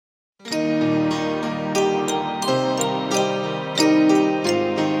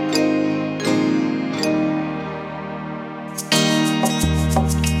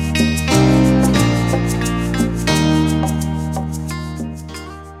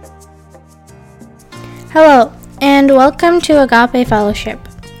Hello, and welcome to Agape Fellowship.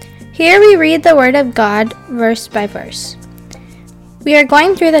 Here we read the Word of God verse by verse. We are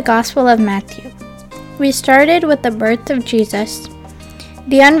going through the Gospel of Matthew. We started with the birth of Jesus,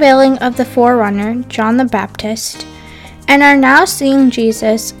 the unveiling of the forerunner, John the Baptist, and are now seeing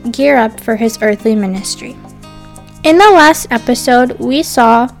Jesus gear up for his earthly ministry. In the last episode, we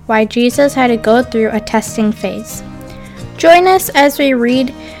saw why Jesus had to go through a testing phase. Join us as we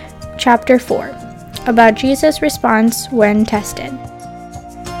read chapter 4. About Jesus' response when tested.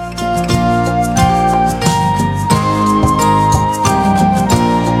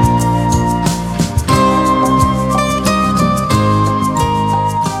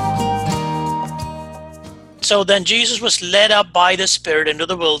 So then Jesus was led up by the Spirit into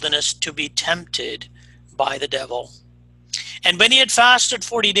the wilderness to be tempted by the devil. And when he had fasted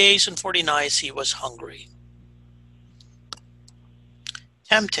 40 days and 40 nights, he was hungry.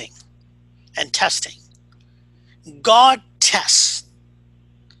 Tempting and testing. God tests.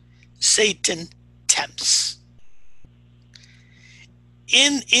 Satan tempts.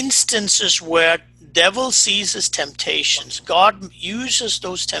 In instances where devil sees his temptations, God uses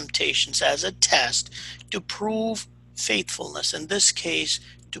those temptations as a test to prove faithfulness. In this case,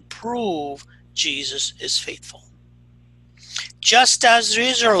 to prove Jesus is faithful. Just as the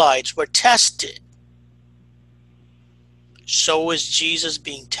Israelites were tested, so is Jesus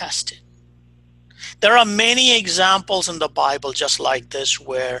being tested. There are many examples in the Bible just like this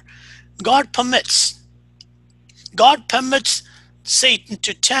where God permits Satan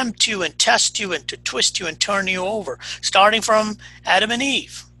to tempt you and test you and to twist you and turn you over, starting from Adam and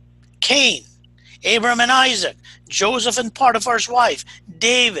Eve, Cain, Abraham and Isaac, Joseph and Potiphar's wife,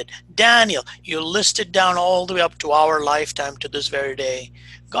 David, Daniel. You listed down all the way up to our lifetime to this very day.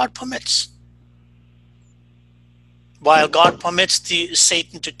 God permits. While God permits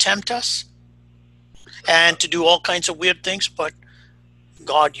Satan to tempt us and to do all kinds of weird things, but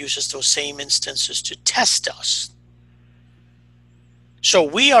God uses those same instances to test us. So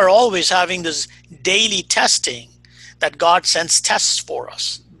we are always having this daily testing that God sends tests for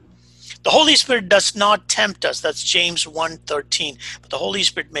us. The Holy Spirit does not tempt us. That's James 1:13. But the Holy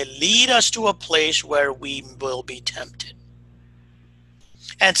Spirit may lead us to a place where we will be tempted.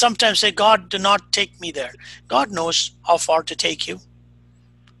 And sometimes say, God, do not take me there. God knows how far to take you.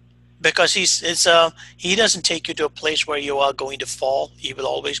 Because he doesn't take you to a place where you are going to fall. He will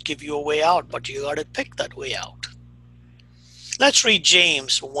always give you a way out, but you got to pick that way out. Let's read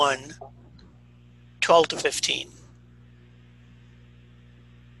James 1:12-15.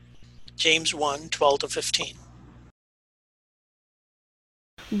 James 1:12-15.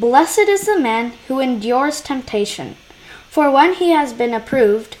 Blessed is the man who endures temptation, for when he has been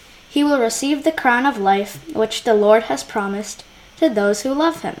approved, he will receive the crown of life which the Lord has promised to those who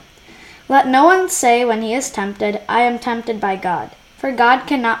love him. Let no one say when he is tempted, I am tempted by God. For God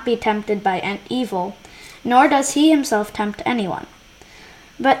cannot be tempted by an evil, nor does he himself tempt anyone.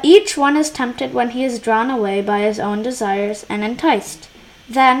 But each one is tempted when he is drawn away by his own desires and enticed.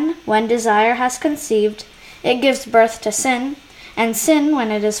 Then, when desire has conceived, it gives birth to sin, and sin,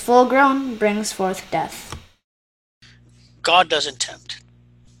 when it is full grown, brings forth death. God doesn't tempt.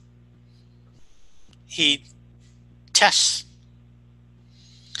 He tests.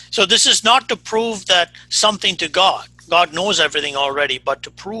 So this is not to prove that something to God. God knows everything already, but to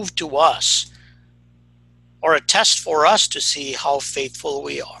prove to us, or a test for us to see how faithful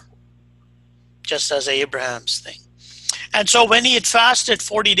we are. Just as Abraham's thing. And so when he had fasted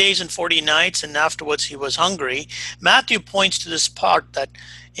 40 days and 40 nights, and afterwards he was hungry, Matthew points to this part that,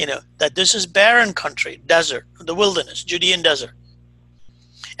 that this is barren country, desert, the wilderness, Judean desert.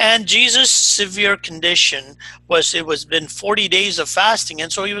 And Jesus' severe condition was, it was been 40 days of fasting,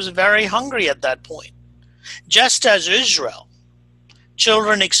 and so he was very hungry at that point. Just as Israel,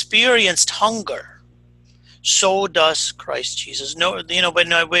 children experienced hunger, so does Christ Jesus. When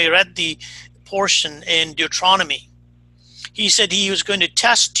we read the portion in Deuteronomy, he said he was going to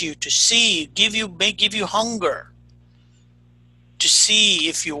test you to see, may give you hunger, to see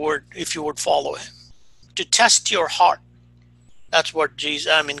if you would follow him, to test your heart. That's what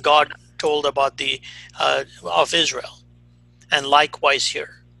God told about of Israel, and likewise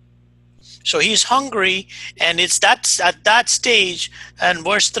here. So he's hungry, and that's at that stage. And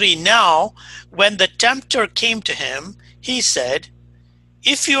verse 3, now, when the tempter came to him, he said,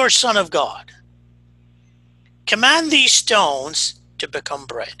 if you are Son of God, command these stones to become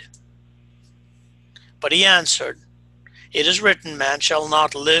bread. But he answered, it is written, man shall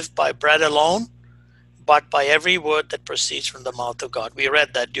not live by bread alone, but by every word that proceeds from the mouth of God. We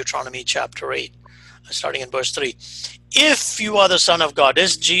read that, Deuteronomy chapter 8. starting in verse 3. If you are the Son of God,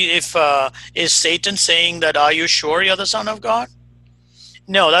 is Satan saying that, are you sure you're the Son of God?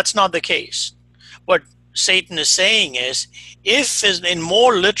 No, that's not the case. What Satan is saying is, if is in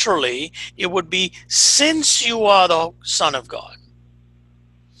more literally, it would be, since you are the Son of God.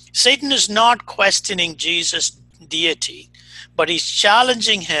 Satan is not questioning Jesus' deity, but he's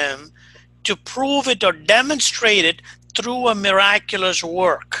challenging him to prove it or demonstrate it through a miraculous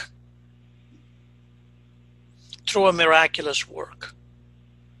work. Through a miraculous work.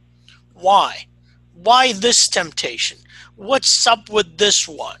 Why? Why this temptation? What's up with this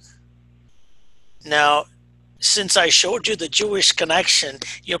one? Now, since I showed you the Jewish connection,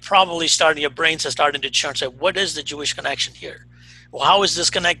 your brains are starting to churn. Say, what is the Jewish connection here? Well, how is this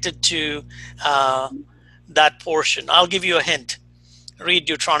connected to that portion? I'll give you a hint. Read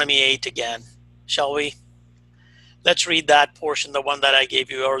Deuteronomy 8 again, shall we? Let's read that portion, the one that I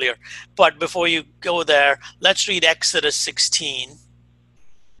gave you earlier. But before you go there, let's read Exodus 16,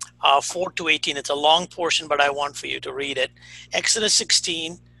 4 to 18. It's a long portion, but I want for you to read it. Exodus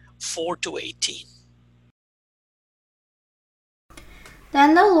 16, 4 to 18.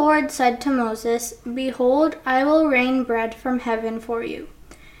 Then the Lord said to Moses, Behold, I will rain bread from heaven for you,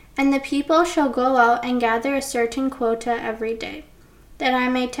 and the people shall go out and gather a certain quota every day, that I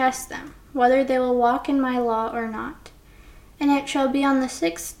may test them, whether they will walk in my law or not. And it shall be on the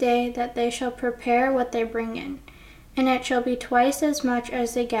 6th day that they shall prepare what they bring in, and it shall be twice as much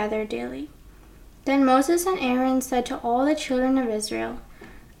as they gather daily. Then Moses and Aaron said to all the children of Israel,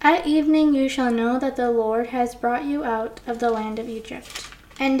 At evening you shall know that the Lord has brought you out of the land of Egypt,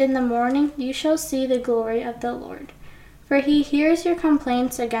 and in the morning you shall see the glory of the Lord, for he hears your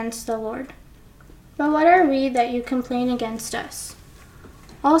complaints against the Lord. But what are we that you complain against us?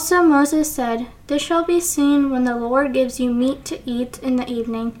 Also Moses said, This shall be seen when the Lord gives you meat to eat in the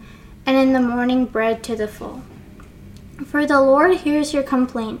evening, and in the morning bread to the full. For the Lord hears your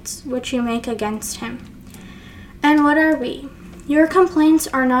complaints, which you make against him. And what are we? Your complaints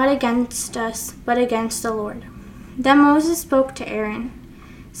are not against us, but against the Lord. Then Moses spoke to Aaron,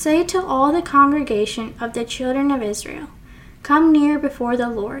 Say to all the congregation of the children of Israel, Come near before the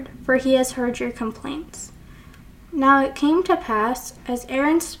Lord, for he has heard your complaints. Now it came to pass, as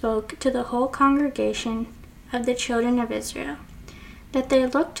Aaron spoke to the whole congregation of the children of Israel, that they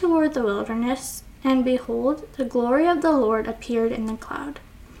looked toward the wilderness, and behold, the glory of the Lord appeared in the cloud.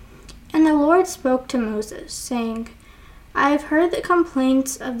 And the Lord spoke to Moses, saying, I have heard the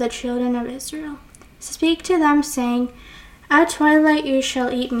complaints of the children of Israel. Speak to them, saying, At twilight you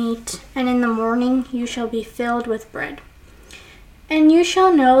shall eat meat, and in the morning you shall be filled with bread. And you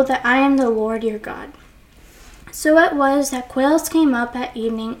shall know that I am the Lord your God. So it was that quails came up at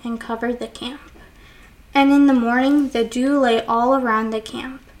evening and covered the camp. And in the morning the dew lay all around the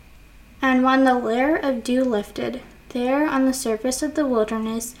camp. And when the layer of dew lifted, there on the surface of the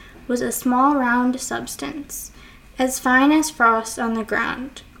wilderness was a small round substance, as fine as frost on the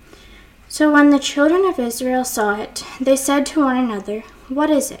ground. So when the children of Israel saw it, they said to one another, What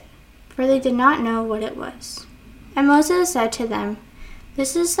is it? For they did not know what it was. And Moses said to them,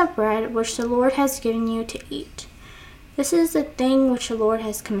 This is the bread which the Lord has given you to eat. This is the thing which the Lord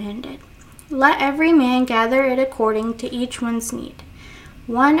has commanded. Let every man gather it according to each one's need,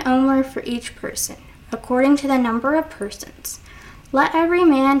 1 omer for each person, according to the number of persons. Let every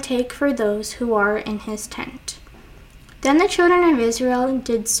man take for those who are in his tent. Then the children of Israel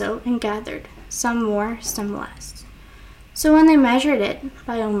did so and gathered, some more, some less. So when they measured it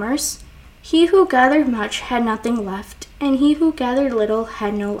by omers, he who gathered much had nothing left, and he who gathered little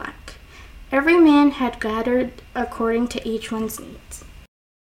had no lack. Every man had gathered according to each one's needs.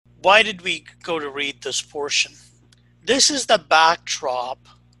 Why did we go to read this portion? This is the backdrop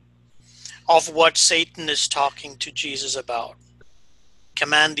of what Satan is talking to Jesus about.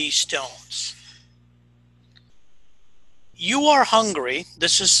 Command these stones. You are hungry.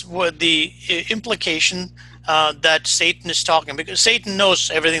 This is what the implication that Satan is talking, because Satan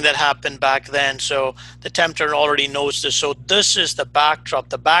knows everything that happened back then. So the tempter already knows this. So this is the backdrop,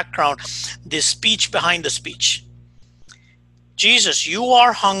 the background, the speech behind the speech. Jesus, you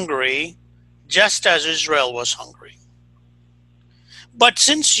are hungry just as Israel was hungry. But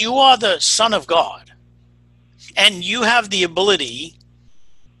since you are the Son of God and you have the ability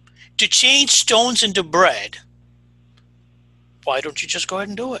to change stones into bread, why don't you just go ahead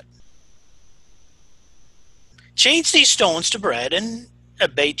and do it? Change these stones to bread and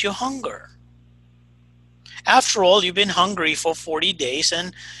abate your hunger. After all, you've been hungry for 40 days,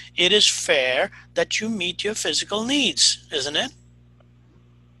 and it is fair that you meet your physical needs, isn't it?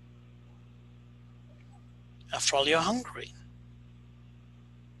 After all, you're hungry.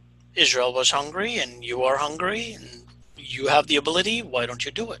 Israel was hungry and you are hungry and you have the ability. Why don't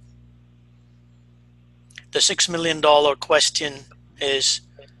you do it? The $6 million question is,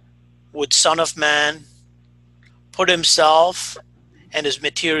 would Son of Man put himself and his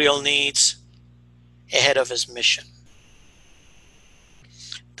material needs ahead of his mission?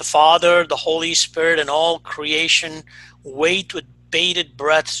 The Father, the Holy Spirit, and all creation wait with bated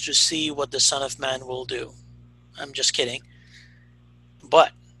breath to see what the Son of Man will do. I'm just kidding.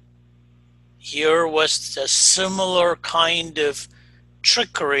 But here was a similar kind of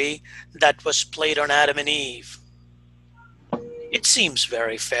trickery that was played on Adam and Eve. It seems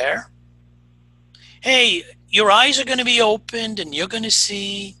very fair. Hey, your eyes are going to be opened and you're going to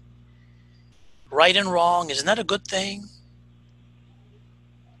see right and wrong. Isn't that a good thing?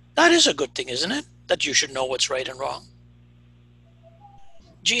 That is a good thing, isn't it? That you should know what's right and wrong.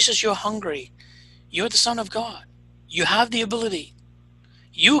 Jesus, you're hungry. You're the Son of God. You have the ability.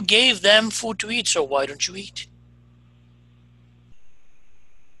 You gave them food to eat, so why don't you eat?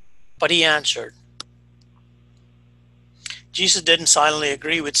 But he answered. Jesus didn't silently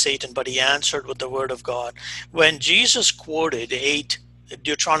agree with Satan, but he answered with the word of God. When Jesus quoted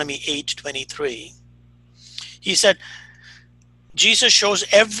Deuteronomy 8:23, he said, Jesus shows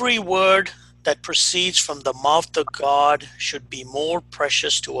every word that proceeds from the mouth of God should be more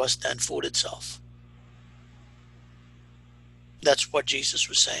precious to us than food itself. That's what Jesus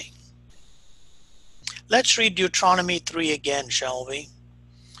was saying. Let's read Deuteronomy 3 again, shall we?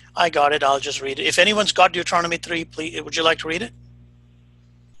 I got it. I'll just read it. If anyone's got Deuteronomy 3, please, would you like to read it?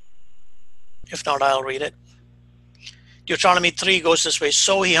 If not, I'll read it. Deuteronomy 3 goes this way.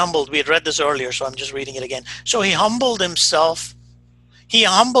 So he humbled. We had read this earlier, so I'm just reading it again. So he humbled himself. He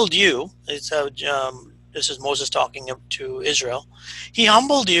humbled you. This is Moses talking to Israel. He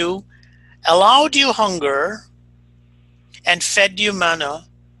humbled you, allowed you hunger, and fed you manna,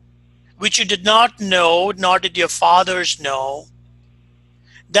 which you did not know, nor did your fathers know,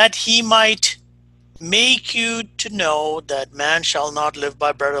 that he might make you to know that man shall not live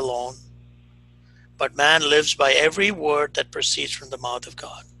by bread alone, but man lives by every word that proceeds from the mouth of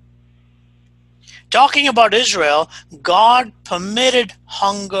God. Talking about Israel, God permitted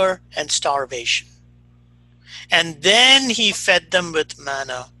hunger and starvation. And then he fed them with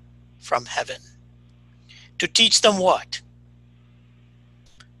manna from heaven. To teach them what?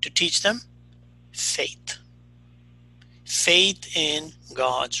 To teach them faith. Faith in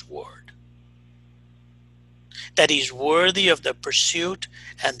God's word. That he's worthy of their pursuit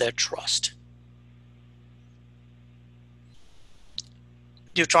and their trust.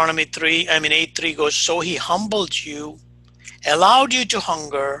 Deuteronomy 8:3 goes, so he humbled you, allowed you to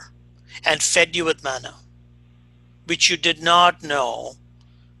hunger, and fed you with manna, which you did not know,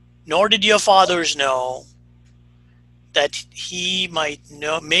 nor did your fathers know, that he might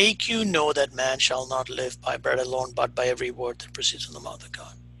make you know that man shall not live by bread alone, but by every word that proceeds from the mouth of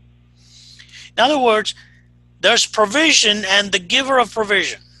God. In other words, there's provision and the giver of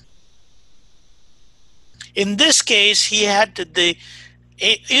provision. In this case,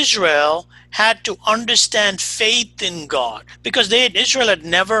 Israel had to understand faith in God, because Israel had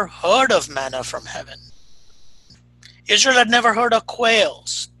never heard of manna from heaven. Israel had never heard of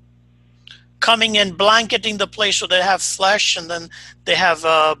quails coming and blanketing the place so they have flesh and then they have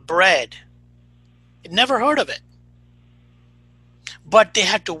bread. It never heard of it. But they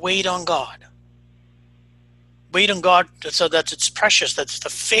had to wait on God. Wait on God so that it's precious. That's the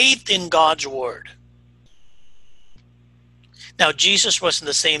faith in God's word. Now, Jesus was in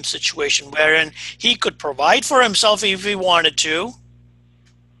the same situation wherein he could provide for himself if he wanted to,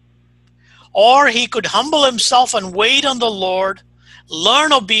 or he could humble himself and wait on the Lord,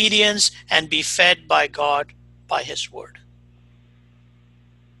 learn obedience, and be fed by God by his word.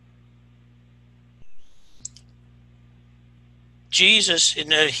 Jesus,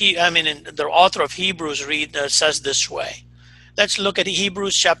 the author of Hebrews says this way. Let's look at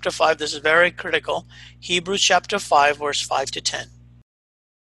Hebrews chapter 5. This is very critical. Hebrews chapter 5, verse 5 to 10.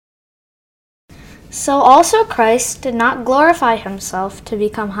 So also Christ did not glorify himself to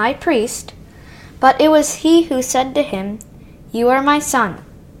become high priest, but it was he who said to him, You are my son.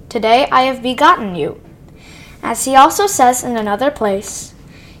 Today I have begotten you. As he also says in another place,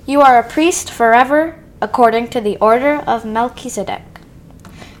 You are a priest forever, according to the order of Melchizedek,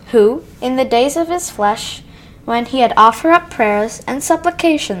 who, in the days of his flesh, when he had offered up prayers and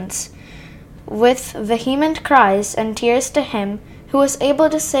supplications with vehement cries and tears to him who was able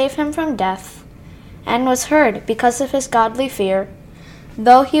to save him from death, and was heard because of his godly fear,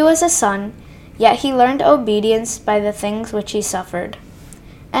 though he was a son, yet he learned obedience by the things which he suffered.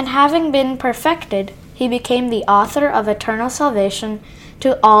 And having been perfected, he became the author of eternal salvation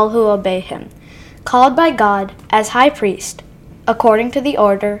to all who obey him, called by God as high priest, according to the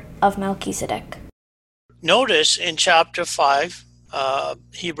order of Melchizedek. Notice in chapter 5,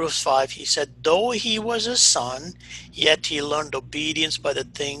 Hebrews 5, he said, though he was a son, yet he learned obedience by the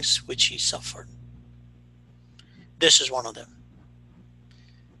things which he suffered. This is one of them.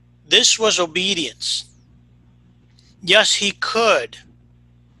 This was obedience. Yes, he could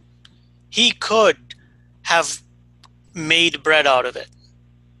have made bread out of it,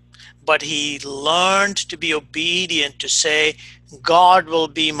 but he learned to be obedient, to say, God will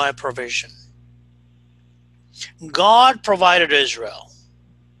be my provision. God provided Israel.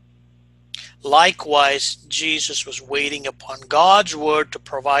 Likewise, Jesus was waiting upon God's word to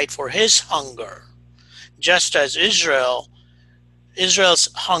provide for his hunger, just as Israel's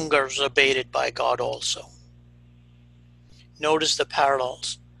hunger was abated by God also. Notice the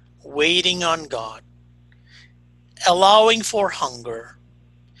parallels. Waiting on God, allowing for hunger,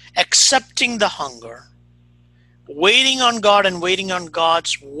 accepting the hunger, waiting on God and waiting on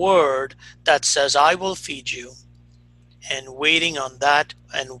God's word that says, I will feed you, and waiting on that.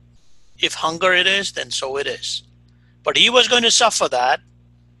 And if hunger it is, then so it is. But he was going to suffer that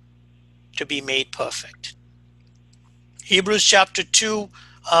to be made perfect. Hebrews chapter 2,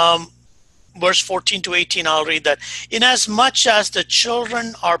 verse 14 to 18, I'll read that. Inasmuch as the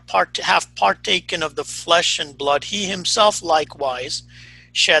children have partaken of the flesh and blood, he himself likewise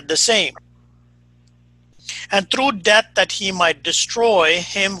shed the same. And through death that he might destroy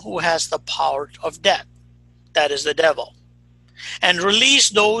him who has the power of death, that is the devil, and release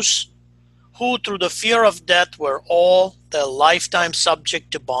those who through the fear of death were all their lifetime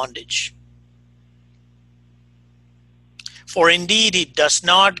subject to bondage. For indeed he does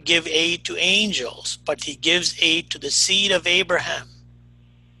not give aid to angels, but he gives aid to the seed of Abraham.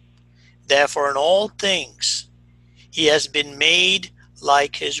 Therefore in all things he has been made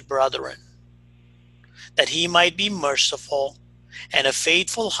like his brethren, that he might be merciful and a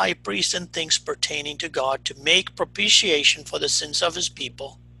faithful high priest in things pertaining to God, to make propitiation for the sins of his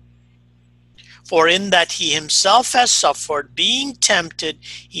people. For in that he himself has suffered, being tempted,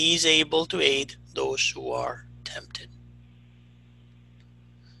 he is able to aid those who are tempted.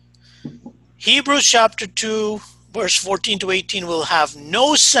 Hebrews chapter 2, verse 14 to 18 will have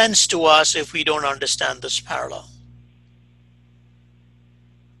no sense to us if we don't understand this parallel.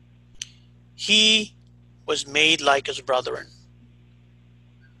 He was made like his brethren,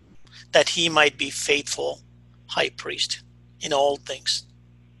 that he might be faithful high priest in all things.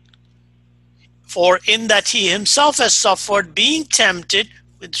 For in that he himself has suffered, being tempted.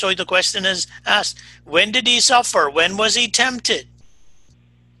 So the question is asked, when did he suffer? When was he tempted?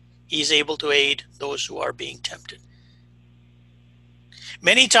 He is able to aid those who are being tempted.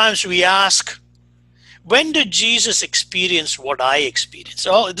 Many times we ask, when did Jesus experience what I experienced?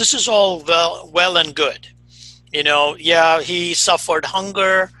 Oh, this is all well and good. Yeah, he suffered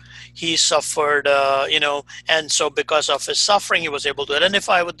hunger. He suffered, and so because of his suffering, he was able to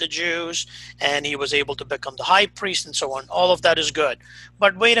identify with the Jews, and he was able to become the high priest and so on. All of that is good.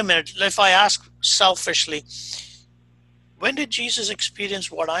 But wait a minute, if I ask selfishly, when did Jesus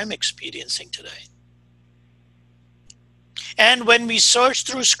experience what I'm experiencing today? And when we search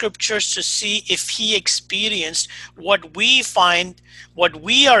through scriptures to see if he experienced what we find, what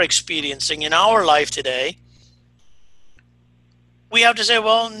we are experiencing in our life today, we have to say,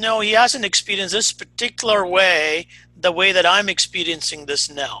 well, no, he hasn't experienced this particular way, the way that I'm experiencing this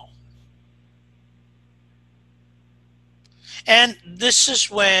now. And this is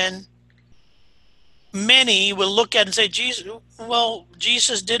when many will look at and say,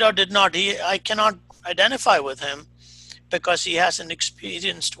 Jesus did or did not. I cannot identify with him because he hasn't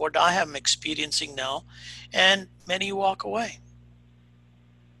experienced what I am experiencing now. And many walk away.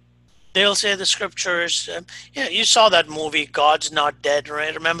 They'll say the scriptures, you saw that movie, God's Not Dead,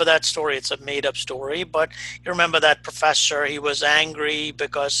 right? Remember that story? It's a made-up story, but you remember that professor, he was angry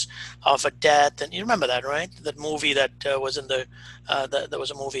because of a death, and you remember that, right? That movie that was in there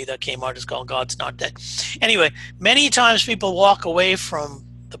was a movie that came out, it's called God's Not Dead. Anyway, many times people walk away from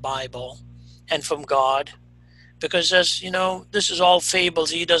the Bible and from God because this is all fables.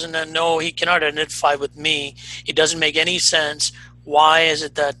 He doesn't know, he cannot identify with me. It doesn't make any sense. Why is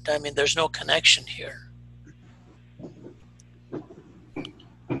it that, there's no connection here?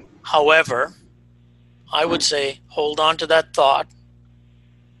 However, I would say, hold on to that thought.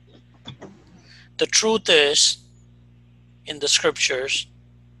 The truth is, in the scriptures,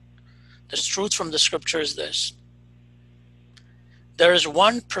 the truth from the scripture is this. There is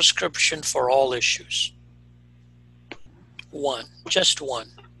one prescription for all issues. One, just one.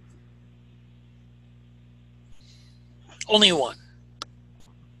 Only one.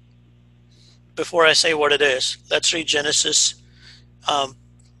 before I say what it is, let's read Genesis.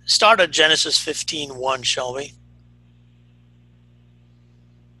 Start at Genesis 15:1, shall we?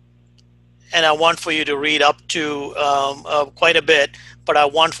 And I want for you to read up to quite a bit, but I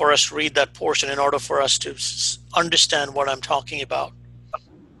want for us to read that portion in order for us to understand what I'm talking about.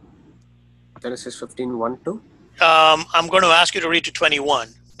 Genesis 15:1-2. I'm going to ask you to read to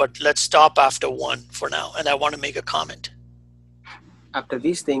 21, but let's stop after 1 for now, and I want to make a comment. After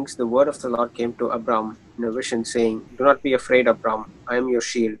these things, the word of the Lord came to Abram in a vision, saying, "Do not be afraid, Abram. I am your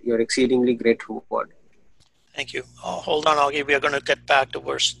shield, your exceedingly great reward." Thank you. Oh, hold on, Augie. We are going to get back to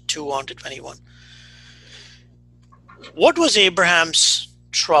verse 2 on to 21. What was Abraham's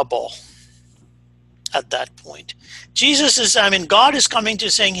trouble at that point? God is coming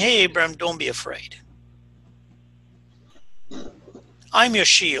to saying, hey, Abraham, don't be afraid. I'm your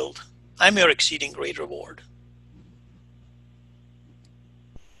shield. I'm your exceeding great reward.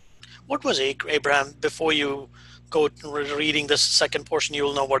 What was Abraham, before you go reading this second portion, you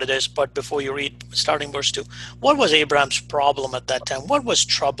will know what it is, but before you read starting verse 2, what was Abraham's problem at that time? What was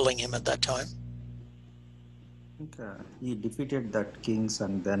troubling him at that time? He defeated that kings,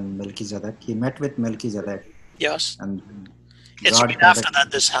 and then Melchizedek. He met with Melchizedek. Yes. And it's right after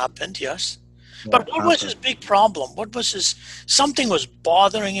that this happened, yes. Yeah, but what was his big problem? Something was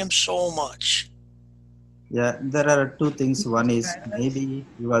bothering him so much. Yeah, there are two things. One is maybe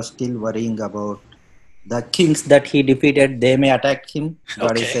he was still worrying about the kings that he defeated. They may attack him.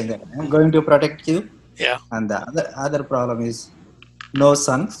 God is saying that I'm going to protect you. Yeah. And the other problem is no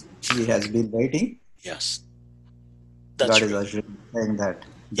sons. He has been waiting. Yes. That's God is saying that.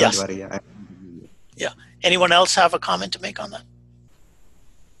 Don't worry. Yeah. Anyone else have a comment to make on that?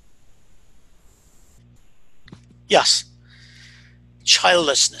 Yes.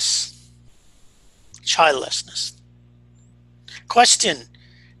 Childlessness. Question: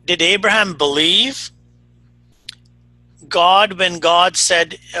 did Abraham believe God when God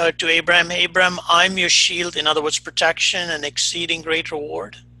said to Abraham, Abraham, I'm your shield, in other words, protection and exceeding great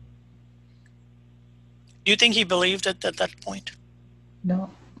reward? Do you think he believed it at that point? No.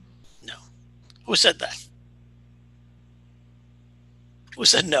 No. Who said that? Who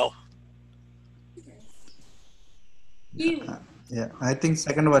said no? You. Yeah, I think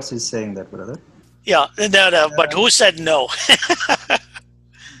second verse is saying that, brother. Yeah, but who said no?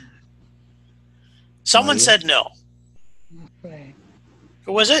 Someone said no. Right.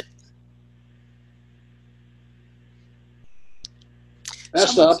 Who was it?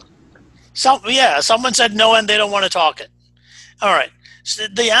 Messed up. Someone said no and they don't want to talk it. All right. So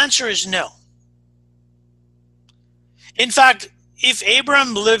the answer is no. In fact, if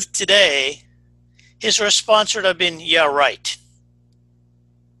Abraham lived today, his response would have been, yeah, right.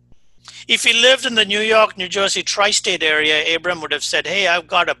 If he lived in the New York, New Jersey tri-state area, Abraham would have said, hey, I've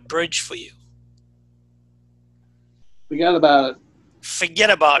got a bridge for you. Forget about it. Forget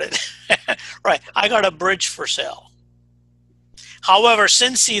about it. Right. I got a bridge for sale. However,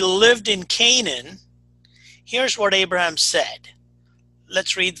 since he lived in Canaan, here's what Abraham said.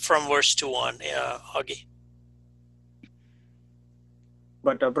 Let's read from verse 2 on, Augie.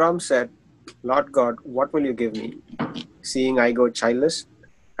 But Abram said, Lord God, what will you give me, seeing I go childless,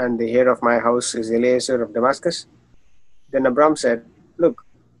 and the heir of my house is Eliezer of Damascus? Then Abram said, look,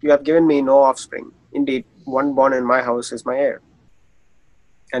 you have given me no offspring. Indeed, one born in my house is my heir.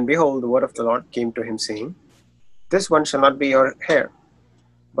 And behold, the word of the Lord came to him, saying, this one shall not be your heir,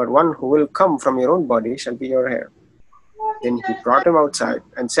 but one who will come from your own body shall be your heir. Then he brought him outside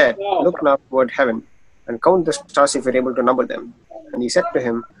and said, look now toward heaven, and count the stars if you're able to number them. And he said to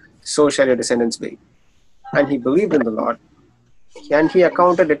him, so shall your descendants be. And he believed in the Lord, and he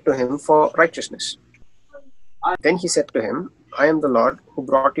accounted it to him for righteousness. Then he said to him, I am the Lord who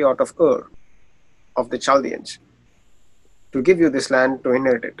brought you out of Ur, of the Chaldeans, to give you this land to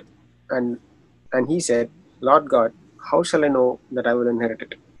inherit it. And he said, Lord God, how shall I know that I will inherit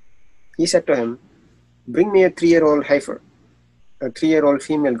it? He said to him, bring me a 3-year-old heifer, a 3-year-old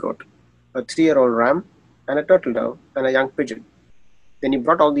female goat, a 3-year-old ram, and a turtle dove, and a young pigeon. Then he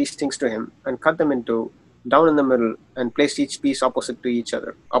brought all these things to him, and cut them into down in the middle, and placed each piece opposite to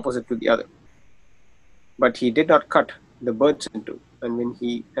the other. But he did not cut the birds into. And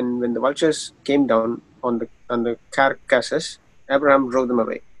when the vultures came down on the carcasses, Abraham drove them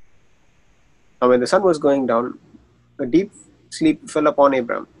away. Now when the sun was going down, a deep sleep fell upon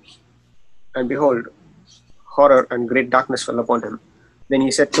Abraham, and behold, horror and great darkness fell upon him. Then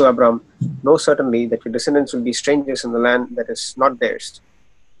he said to Abraham, know certainly that your descendants will be strangers in the land that is not theirs,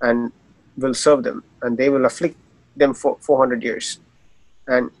 and will serve them, and they will afflict them for 400 years.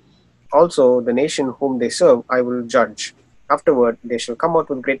 And also the nation whom they serve I will judge. Afterward they shall come out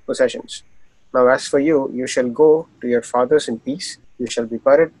with great possessions. Now as for you, you shall go to your fathers in peace. You shall be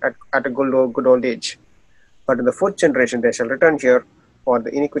buried at a good old age. But in the fourth generation they shall return here, for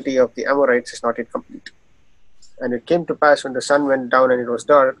the iniquity of the Amorites is not yet complete. And it came to pass, when the sun went down and it was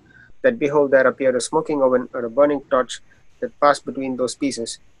dark, that behold, there appeared a smoking oven or a burning torch that passed between those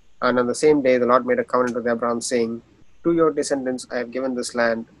pieces. And on the same day the Lord made a covenant with Abraham, saying, To your descendants I have given this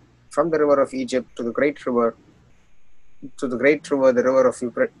land, from the river of Egypt to the great river,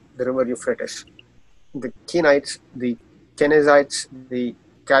 the river Euphrates. The Kenites, the Kenizzites, the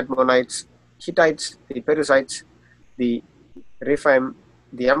Cadmonites, Hittites, the Perizzites, the Rephaim,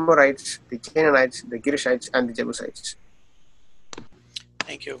 the Amorites, the Canaanites, the Girishites, and the Jebusites.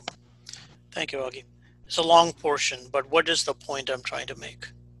 Thank you. Thank you, Augie. It's a long portion, but what is the point I'm trying to make?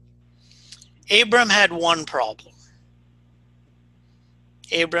 Abram had one problem.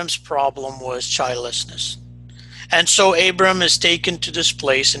 Abram's problem was childlessness. And so Abram is taken to this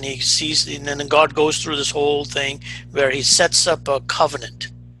place, and he sees, and then God goes through this whole thing where he sets up a covenant.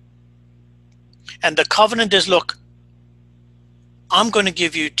 And the covenant is, look, I'm going to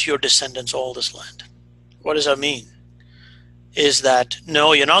give you to your descendants all this land. What does that mean? Is that,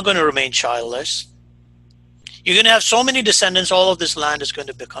 no, you're not going to remain childless. You're going to have so many descendants, all of this land is going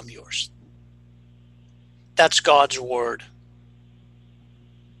to become yours. That's God's word.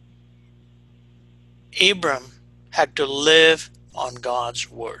 Abram had to live on God's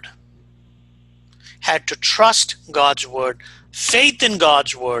word, had to trust God's word, faith in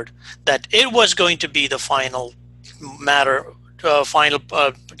God's word, that it was going to be the final matter, final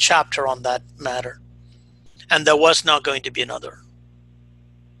chapter on that matter, and there was not going to be another.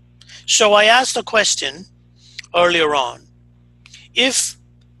 So I asked the question earlier on, if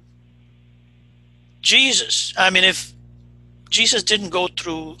Jesus didn't go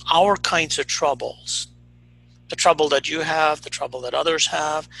through our kinds of troubles, the trouble that you have, the trouble that others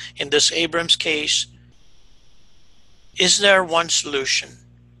have, in this Abram's case, is there one solution?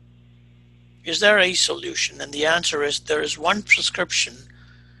 Is there a solution? And the answer is, there is one prescription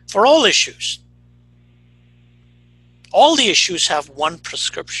for all issues. All the issues have one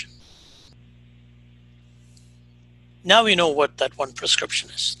prescription. Now we know what that one prescription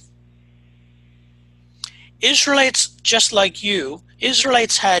is. Israelites, just like you,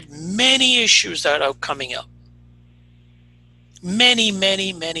 Israelites had many issues that are coming up. Many,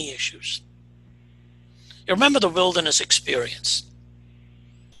 many, many issues. You remember the wilderness experience.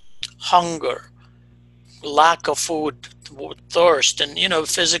 Hunger, lack of food, thirst, and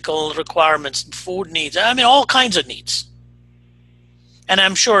physical requirements, food needs. All kinds of needs. And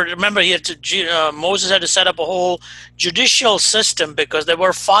I'm sure, remember, Moses had to set up a whole judicial system because there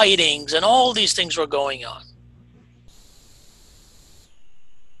were fightings and all these things were going on.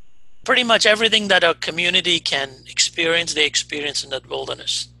 Pretty much everything that a community can experience, they experience in that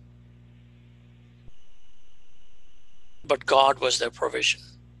wilderness. But God was their provision.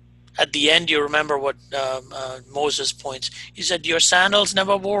 At the end, you remember what Moses points. He said, your sandals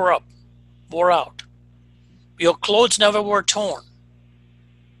never wore out. Your clothes never were torn.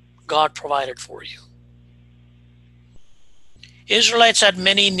 God provided for you. Israelites had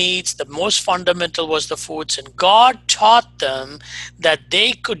many needs. The most fundamental was the foods, and God taught them that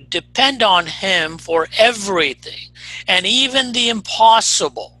they could depend on Him for everything, and even the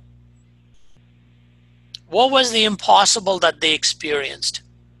impossible. What was the impossible that they experienced?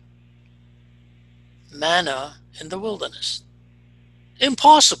 Manna in the wilderness.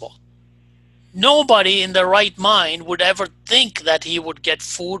 Impossible. Nobody in their right mind would ever think that he would get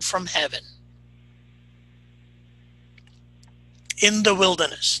food from heaven. In the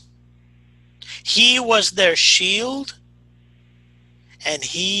wilderness. He was their shield, and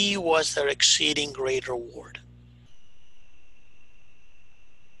He was their exceeding great reward.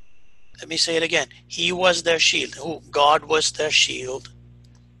 Let me say it again. He was their shield. Who? God was their shield,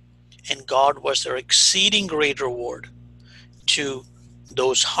 and God was their exceeding great reward to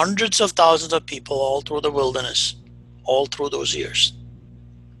those hundreds of thousands of people all through the wilderness, all through those years.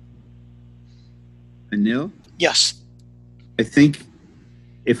 Anil? Yes. I think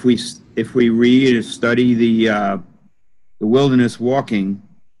if we read or study the wilderness walking,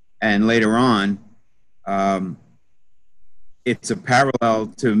 and later on, it's a parallel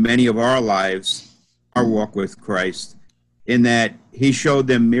to many of our lives, our walk with Christ, in that He showed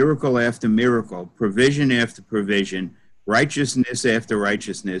them miracle after miracle, provision after provision, righteousness after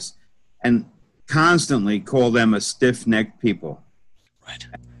righteousness, and constantly called them a stiff-necked people. Right.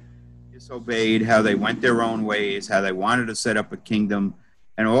 Disobeyed, how they went their own ways, how they wanted to set up a kingdom,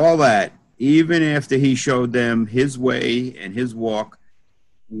 and all that. Even after He showed them His way and His walk,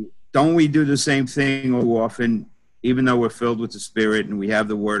 don't we do the same thing all often? even though we're filled with the Spirit and we have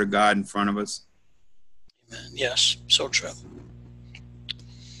the Word of God in front of us. Amen. Yes, so true.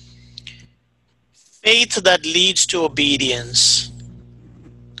 Faith that leads to obedience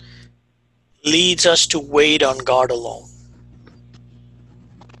leads us to wait on God alone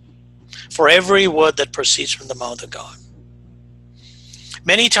for every word that proceeds from the mouth of God.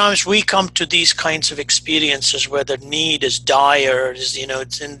 Many times we come to these kinds of experiences where the need is dire.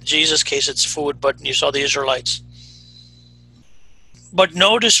 It's in Jesus' case, it's food, but you saw the Israelites. But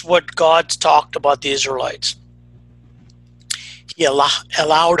notice what God talked about the Israelites. He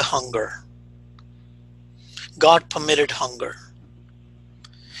allowed hunger. God permitted hunger.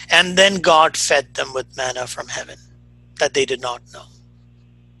 And then God fed them with manna from heaven that they did not know.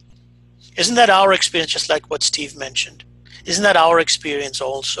 Isn't that our experience, just like what Steve mentioned? Isn't that our experience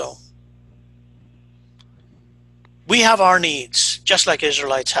also? We have our needs, just like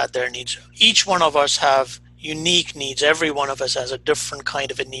Israelites had their needs. Each one of us have unique needs. Every one of us has a different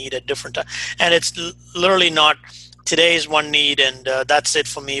kind of a need at different time. And it's literally not, today is one need and that's it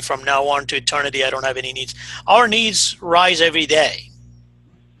for me. From now on to eternity, I don't have any needs. Our needs rise every day.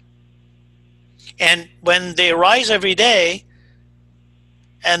 And when they rise every day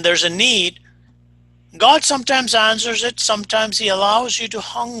and there's a need, God sometimes answers it, sometimes He allows you to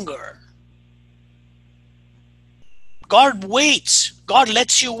hunger. God waits. God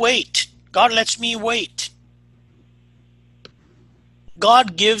lets you wait. God lets me wait.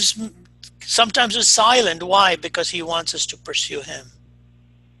 God gives, sometimes is silent. Why? Because He wants us to pursue Him.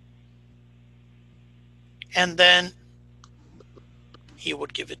 And then He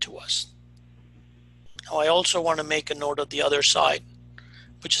would give it to us. Now, I also want to make a note of the other side,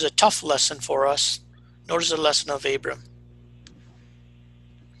 which is a tough lesson for us. Notice the lesson of Abram.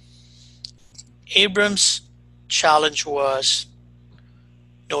 Abram's challenge was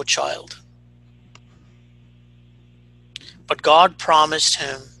no child. But God promised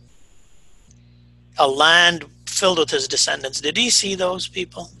him a land filled with his descendants. Did he see those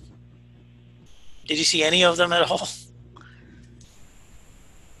people? Did he see any of them at all?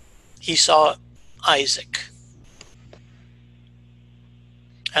 He saw Isaac.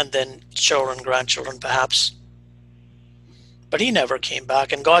 And then children, grandchildren perhaps. But he never came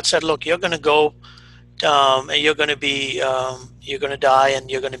back. And God said, look, you're going to go, and you're going to die, and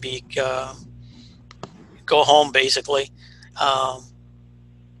you're going to be, go home basically. And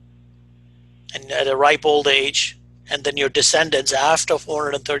at a ripe old age, and then your descendants after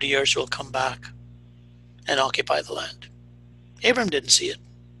 430 years will come back and occupy the land. Abram didn't see it.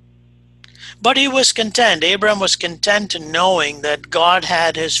 But he was content. Abram was content in knowing that God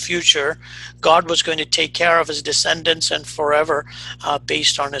had his future. God was going to take care of his descendants and forever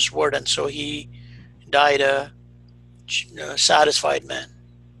based on his word. And so he died a satisfied man.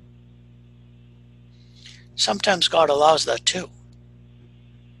 Sometimes God allows that too.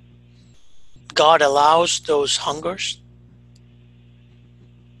 God allows those hungers.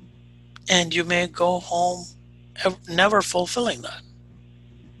 And you may go home never fulfilling that.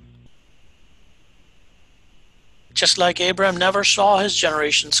 Just like Abraham never saw his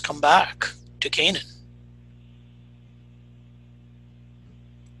generations come back to Canaan.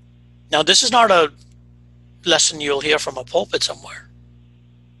 Now, this is not a lesson you'll hear from a pulpit somewhere.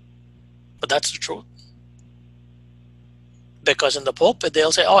 But that's the truth. Because in the pulpit,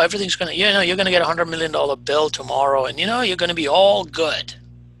 they'll say, oh, everything's going to, you're going to get a $100 million bill tomorrow, and you're going to be all good.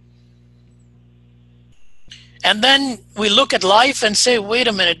 And then we look at life and say, wait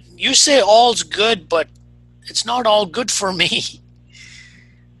a minute, you say all's good, but it's not all good for me.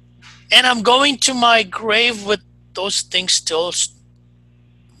 And I'm going to my grave with those things still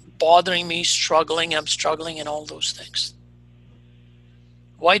bothering me, I'm struggling in all those things.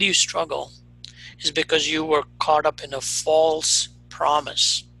 Why do you struggle? It's because you were caught up in a false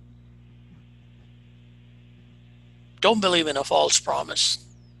promise. Don't believe in a false promise.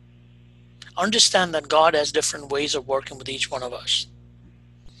 Understand that God has different ways of working with each one of us.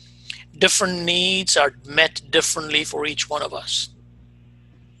 Different needs are met differently for each one of us.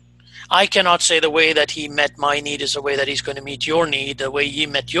 I cannot say the way that he met my need is the way that he's going to meet your need. The way he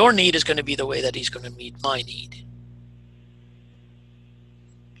met your need is going to be the way that he's going to meet my need.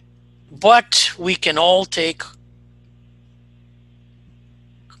 But we can all take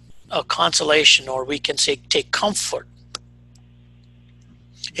a consolation, or we can say take comfort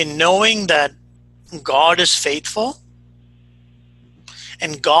in knowing that God is faithful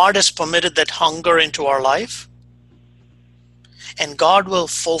and God has permitted that hunger into our life, and God will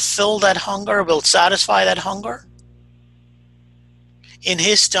fulfill that hunger, will satisfy that hunger in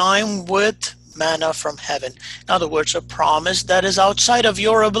his time with manna from heaven. In other words, a promise that is outside of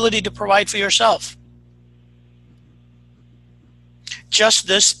your ability to provide for yourself. just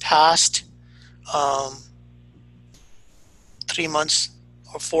this past 3 months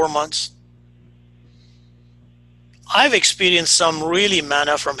or 4 months, I've experienced some really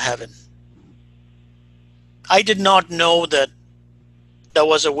manna from heaven. I did not know that there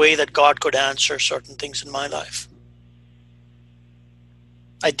was a way that God could answer certain things in my life.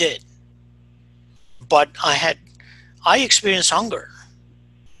 I did. But I experienced hunger.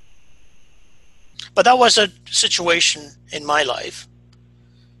 But that was a situation in my life.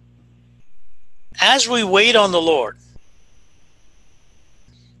 As we wait on the Lord,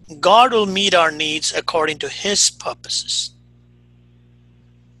 God will meet our needs according to His purposes.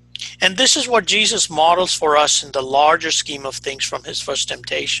 And this is what Jesus models for us in the larger scheme of things from His first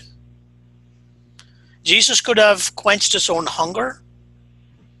temptation. Jesus could have quenched His own hunger.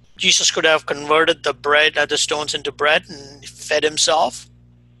 Jesus could have converted the stones into bread and fed Himself.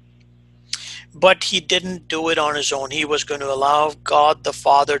 But He didn't do it on His own. He was going to allow God the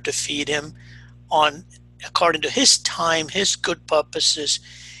Father to feed Him according to His time, His good purposes,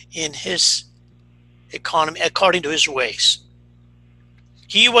 in His economy, according to His ways.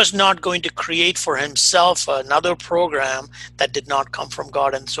 He was not going to create for Himself another program that did not come from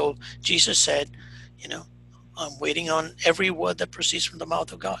God. And so Jesus said, I'm waiting on every word that proceeds from the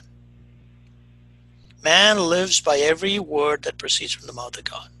mouth of God. Man lives by every word that proceeds from the mouth of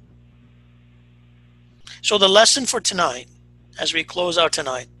God. So the lesson for tonight, as we close out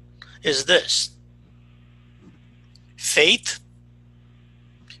tonight, is this: faith,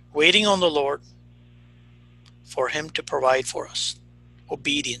 waiting on the Lord for Him to provide for us.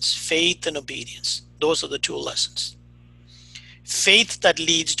 Obedience, faith and obedience. Those are the two lessons. Faith that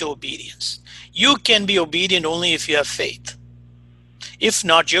leads to obedience. You can be obedient only if you have faith. If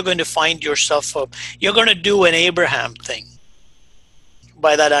not, you're going to find yourself you're going to do an Abraham thing.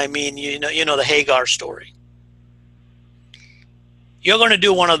 By that I mean, you know the Hagar story. You're going to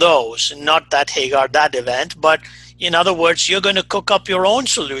do one of those, not that Hagar, that event, but in other words, you're going to cook up your own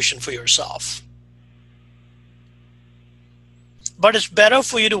solution for yourself. But it's better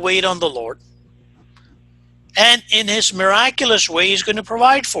for you to wait on the Lord. And in His miraculous way, He's going to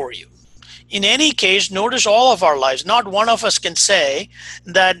provide for you. In any case, notice all of our lives. Not one of us can say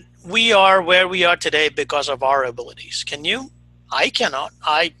that we are where we are today because of our abilities. Can you? I cannot.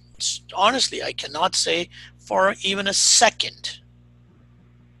 Honestly, I cannot say for even a second.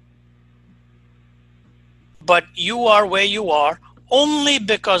 But you are where you are only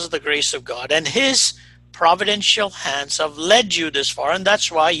because of the grace of God. And His providential hands have led you this far, and that's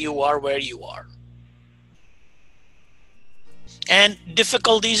why you are where you are. And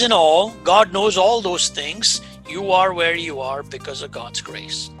difficulties and all, God knows all those things. You are where you are because of God's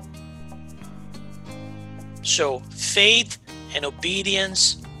grace. So faith and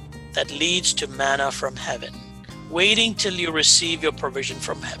obedience that leads to manna from heaven. Waiting till you receive your provision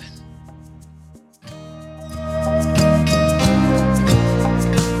from heaven.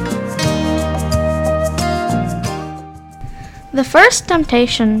 The first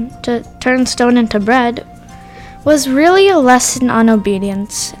temptation to turn stone into bread was really a lesson on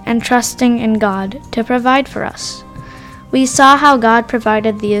obedience and trusting in God to provide for us. We saw how God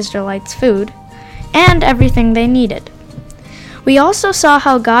provided the Israelites food and everything they needed. We also saw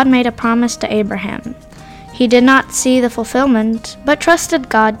how God made a promise to Abraham. He did not see the fulfillment, but trusted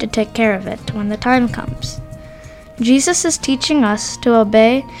God to take care of it when the time comes. Jesus is teaching us to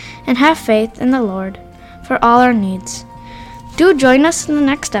obey and have faith in the Lord for all our needs. Do join us in the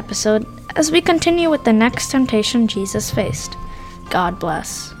next episode as we continue with the next temptation Jesus faced. God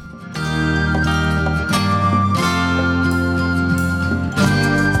bless.